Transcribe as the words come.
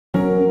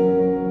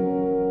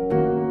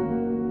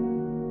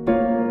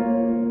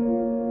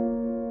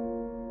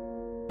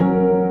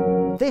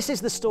this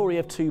is the story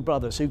of two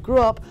brothers who grew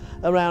up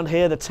around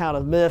here, the town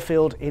of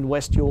Mirfield in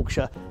West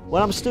Yorkshire.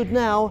 Where I'm stood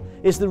now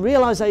is the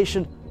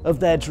realisation of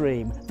their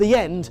dream, the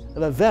end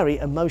of a very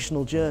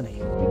emotional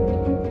journey.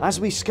 As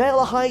we scale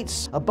the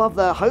heights above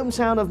their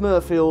hometown of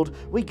Mirfield,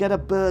 we get a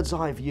bird's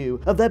eye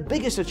view of their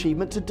biggest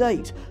achievement to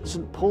date,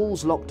 St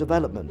Paul's Lock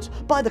development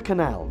by the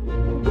canal.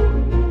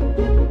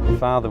 My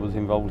father was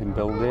involved in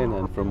building,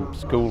 and from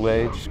school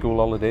age, school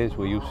holidays,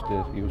 we used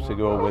to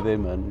go with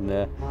him and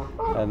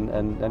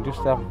just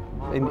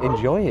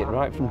enjoy it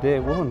right from day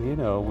one. You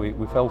know,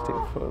 we felt it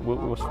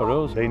was for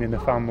us. Being in the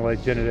family,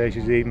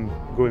 generations even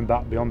going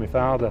back beyond my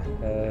father,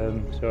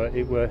 so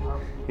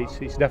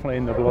it's definitely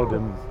in the blood,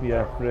 and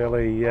yeah,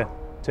 really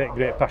take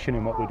great passion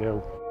in what we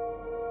do.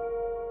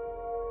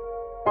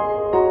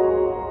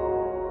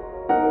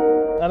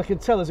 And I can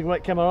tell there's a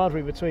great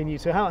camaraderie between you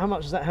two. How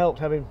much has that helped,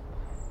 having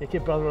your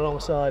kid brother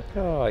alongside?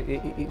 Oh,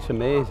 it's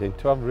amazing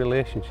to have a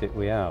relationship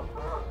we have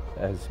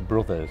as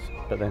brothers,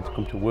 but then to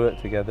come to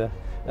work together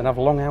and have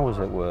long hours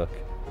at work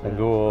and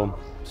go home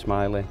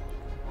smiling,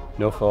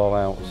 no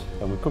fallouts.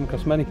 And we've come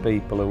across many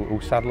people who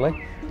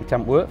sadly, we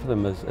can't work for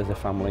them as a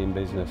family in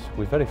business.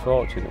 We're very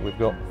fortunate. We've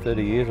got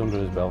 30 years under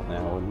his belt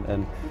now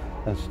and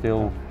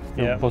still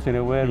buzzing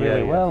away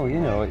really well. You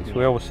know,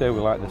 we always say we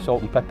like the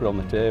salt and pepper on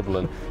the table,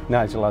 and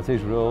Nigel has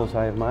his roles,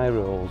 I have my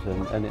roles,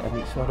 and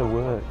it sort of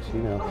works.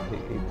 You know,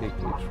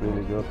 it's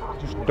really good.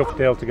 Just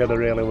dovetail together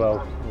really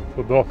well.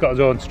 We've both got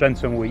our own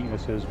strengths and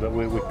weaknesses, but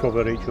we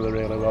cover each other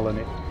really well, and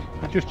it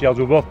just gels.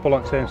 We both pull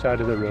on the same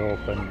side of the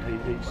rope,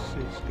 and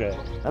it's great.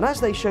 And as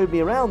they showed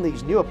me around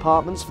these new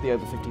apartments for the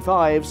over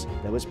 55s,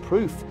 there was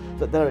proof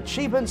that their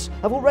achievements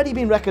have already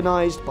been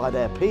recognised by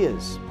their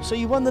peers. So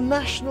you won the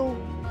National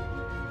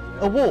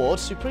Award,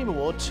 Supreme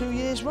Award, 2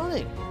 years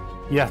running.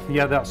 Yeah,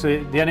 that's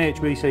it. The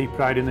NHBC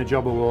Pride in the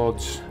Job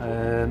Awards,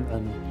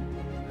 and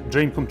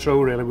dream come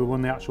true really. We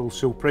won the actual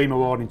Supreme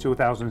Award in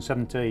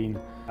 2017,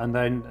 and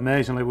then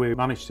amazingly we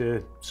managed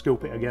to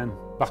scoop it again,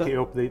 back it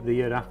up the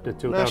year after,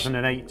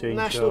 2018.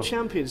 National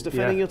champions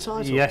defending your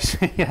title. Yes,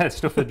 yeah,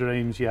 stuff of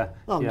dreams, yeah.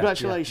 Oh,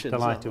 congratulations.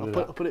 Delighted with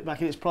that. I'll put it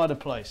back in its pride of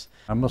place.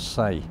 I must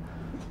say,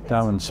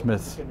 Darren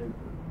Smith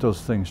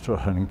does things to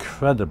an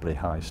incredibly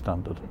high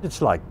standard.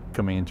 It's like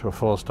coming into a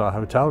 4-star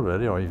hotel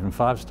really, or even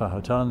 5-star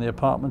hotel, and the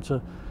apartments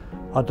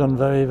are done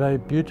very, very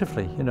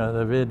beautifully. You know,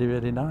 they're really,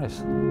 really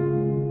nice.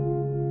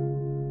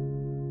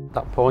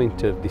 That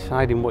point of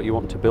deciding what you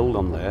want to build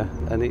on there,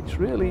 and it's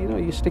really, you know,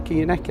 you're sticking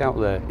your neck out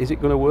there. Is it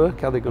going to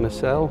work? Are they going to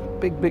sell?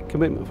 Big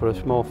commitment for a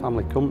small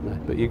family company.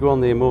 But you go on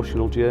the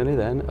emotional journey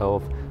then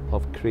of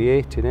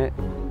creating it,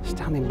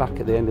 standing back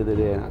at the end of the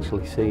day and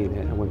actually seeing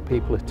it, and when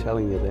people are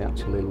telling you they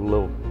actually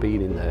love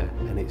being in there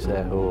and it's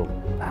their home,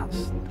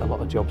 that's a lot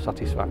of job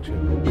satisfaction.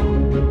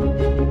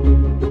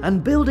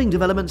 And building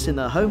developments in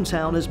their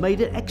hometown has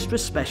made it extra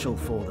special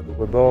for them.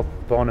 We're both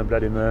born and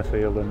bred in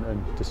Mirfield,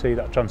 and to see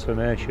that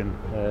transformation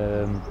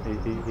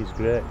is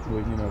great.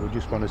 We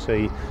just want to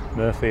see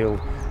Mirfield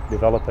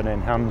develop and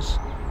enhance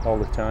all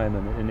the time,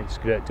 and it's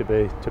great to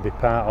be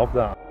part of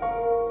that.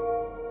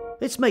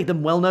 It's made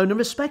them well known and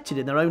respected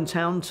in their own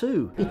town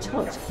too. You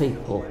talk to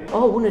people,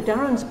 oh, one of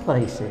Darren's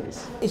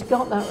places. He's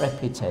got that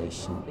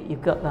reputation.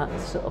 You've got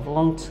that sort of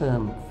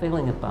long-term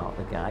feeling about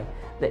the guy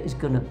that is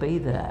going to be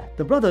there.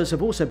 The brothers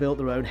have also built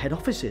their own head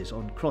offices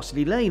on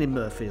Crossley Lane in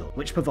Mirfield,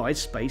 which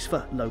provides space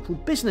for local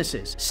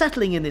businesses,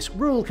 settling in this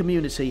rural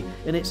community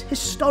in its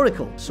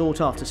historical,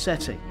 sought-after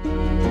setting.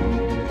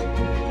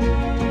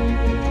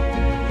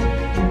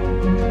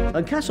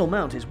 And Castle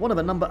Mount is one of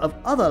a number of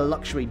other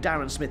luxury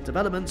Darren Smith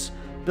developments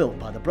built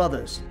by the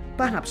brothers.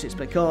 Perhaps it's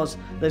because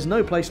there's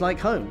no place like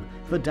home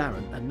for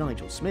Darren and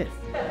Nigel Smith.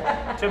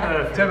 Tim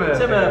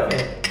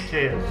Murphy.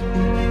 Cheers.